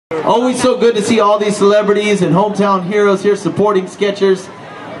Always so good to see all these celebrities and hometown heroes here supporting Skechers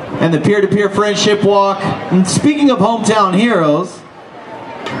and the peer-to-peer friendship walk. And speaking of hometown heroes,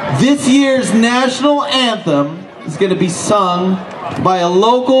 this year's National Anthem is going to be sung by a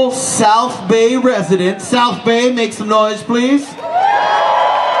local South Bay resident. South Bay, make some noise please.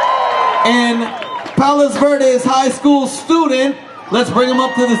 And Palos Verdes High School student, let's bring him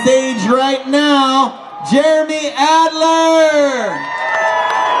up to the stage right now, Jeremy Adler.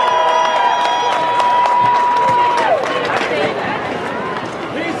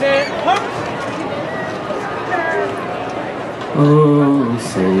 Oh,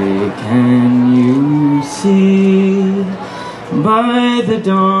 say can you see by the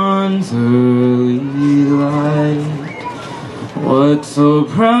dawn's early light what so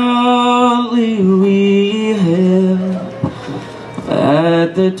proudly we hailed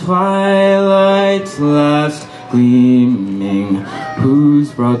at the twilight's last gleaming,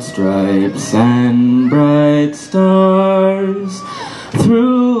 whose broad stripes and bright stars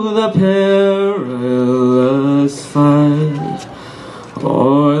through the perilous fight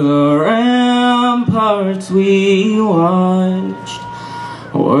o'er the ramparts we watched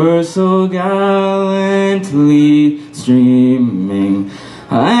were so gallantly streaming,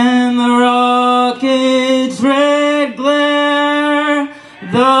 and the rocket's red glare,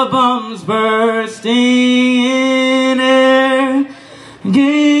 the bombs bursting in air,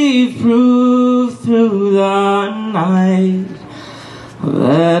 gave proof through the night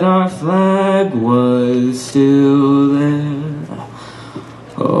that our flag was still there.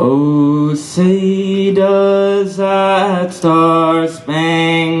 Oh, say does that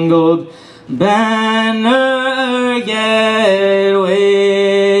star-spangled banner yet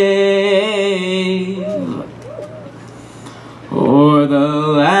wave o'er the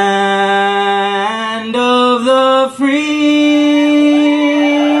land of the free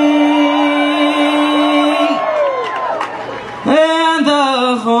and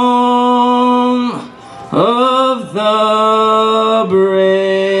the home of the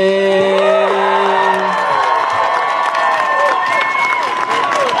brave?